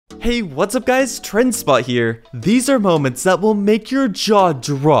Hey, what's up guys? Trendspot here. These are moments that will make your jaw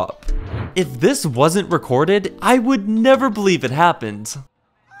drop. If this wasn't recorded, I would never believe it happened.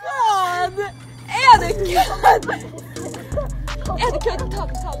 God! Anakin! Anakin, come.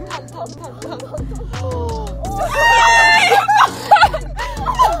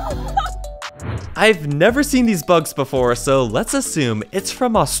 I've never seen these bugs before, so let's assume it's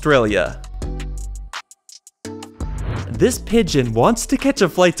from Australia. This pigeon wants to catch a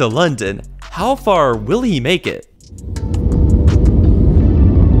flight to London. How far will he make it?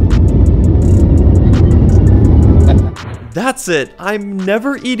 That's it, I'm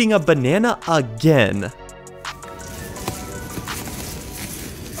never eating a banana again.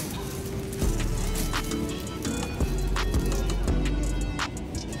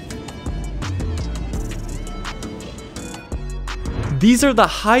 These are the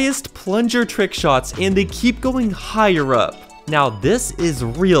highest plunger trick shots and they keep going higher up. Now this is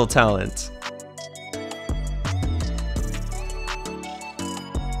real talent.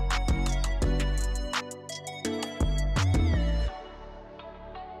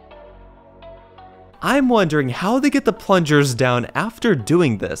 I'm wondering how they get the plungers down after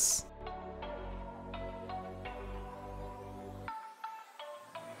doing this.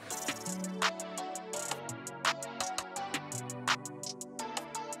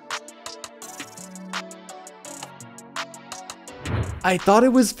 I thought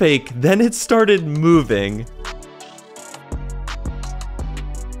it was fake, then it started moving.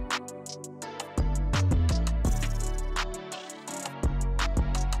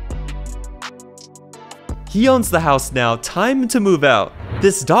 He owns the house now, time to move out.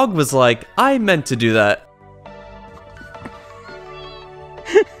 This dog was like, I meant to do that.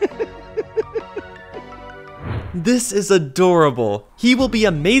 This is adorable. He will be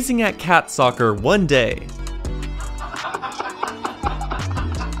amazing at cat soccer one day.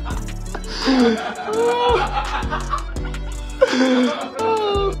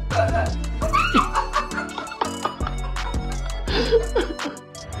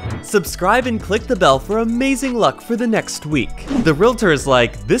 Subscribe and click the bell for amazing luck for the next week. The realtor is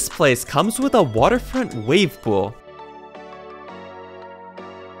like, this place comes with a waterfront wave pool.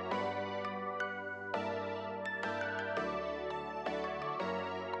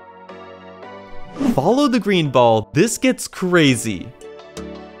 Follow the green ball, this gets crazy.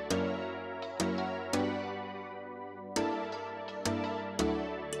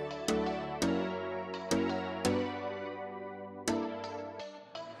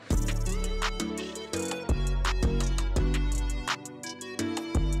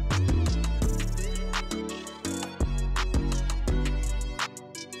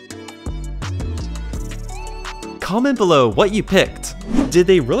 Comment below what you picked. Did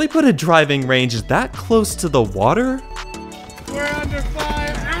they really put a driving range that close to the water? We're under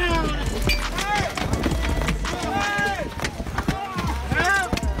fire!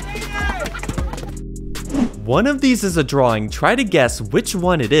 One of these is a drawing. Try to guess which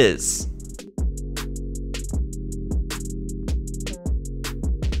one it is.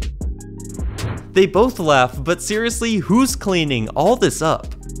 They both laugh, but seriously, who's cleaning all this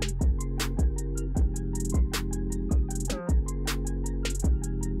up?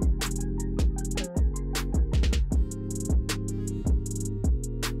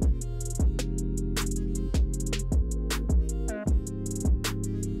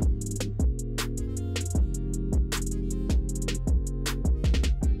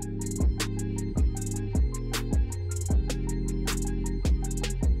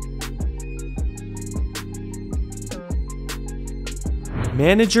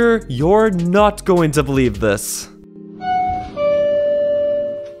 Manager, you're not going to believe this.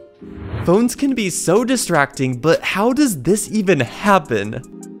 Phones can be so distracting, but how does this even happen?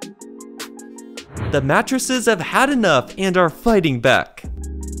 The mattresses have had enough and are fighting back.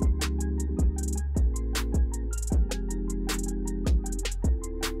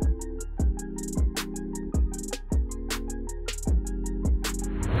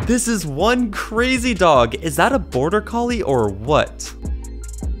 This is one crazy dog. Is that a border collie or what?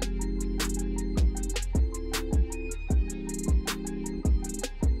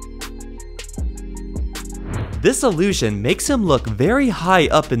 This illusion makes him look very high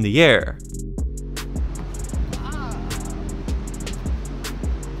up in the air.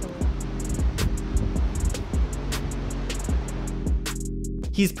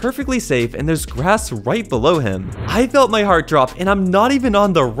 He's perfectly safe and there's grass right below him. I felt my heart drop and I'm not even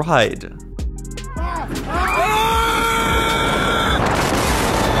on the ride.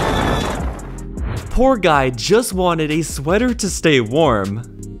 Poor guy just wanted a sweater to stay warm.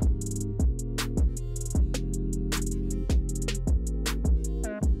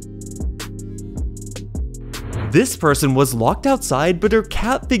 This person was locked outside, but her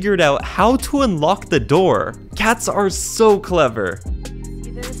cat figured out how to unlock the door. Cats are so clever.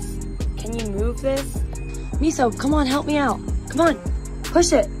 See this? Can you move this? Miso, come on, help me out. Come on,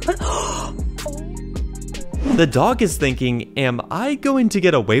 push it. The dog is thinking, am I going to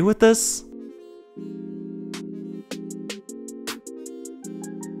get away with this?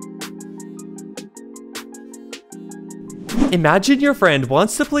 Imagine your friend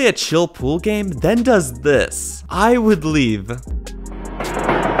wants to play a chill pool game, then does this. I would leave.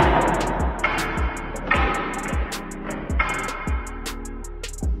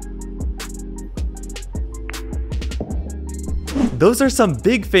 Those are some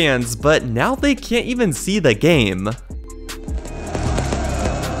big fans, but now they can't even see the game.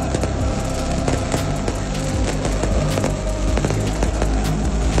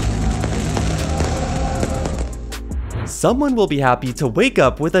 Someone will be happy to wake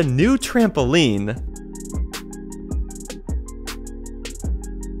up with a new trampoline.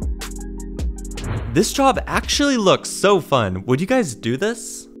 This job actually looks so fun. Would you guys do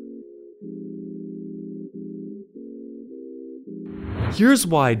this? Here's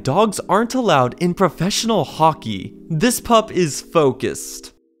why dogs aren't allowed in professional hockey. This pup is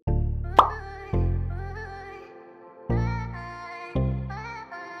focused.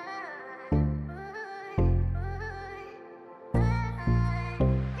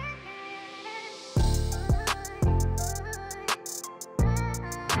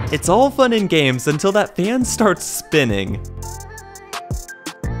 It's all fun and games until that fan starts spinning.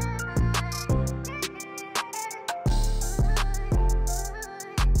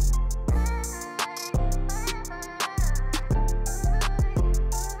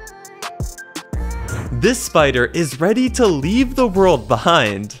 This spider is ready to leave the world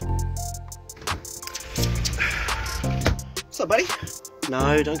behind. What's up, buddy?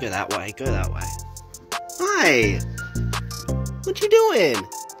 No, don't go that way. Go that way. Hi! What you doing?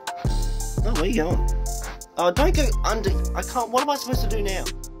 Oh, where you going? Oh, don't go under. I can't. What am I supposed to do now?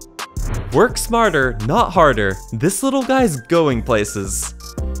 Work smarter, not harder. This little guy's going places.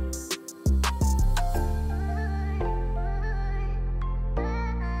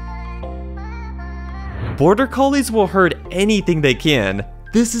 Border Collies will herd anything they can.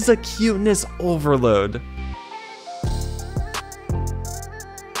 This is a cuteness overload.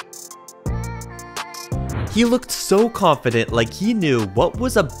 He looked so confident, like he knew what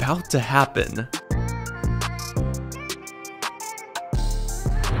was about to happen.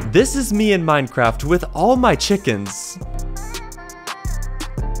 This is me in Minecraft with all my chickens.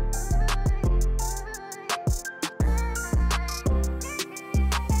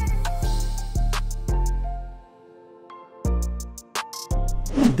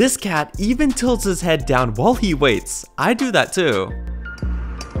 This cat even tilts his head down while he waits. I do that too.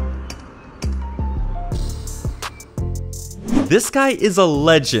 This guy is a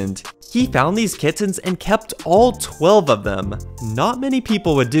legend. He found these kittens and kept all 12 of them. Not many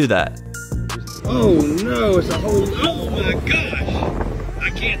people would do that. Oh no, it's a whole, oh my gosh. I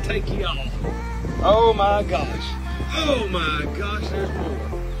can't take you all. Oh my gosh. Oh my gosh, there's more.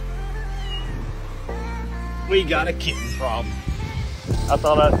 We got a kitten problem. I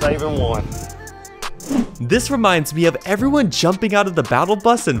thought I'd save him one. This reminds me of everyone jumping out of the battle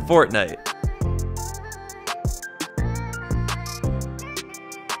bus in Fortnite.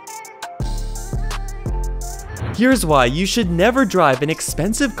 Here's why you should never drive an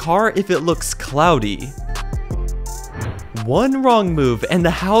expensive car if it looks cloudy. One wrong move and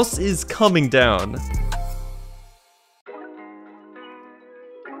the house is coming down.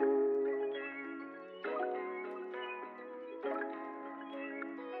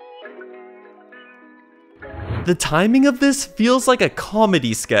 The timing of this feels like a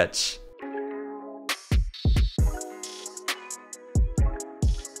comedy sketch.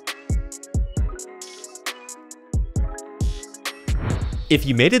 If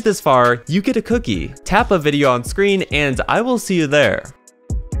you made it this far, you get a cookie. Tap a video on screen and I will see you there.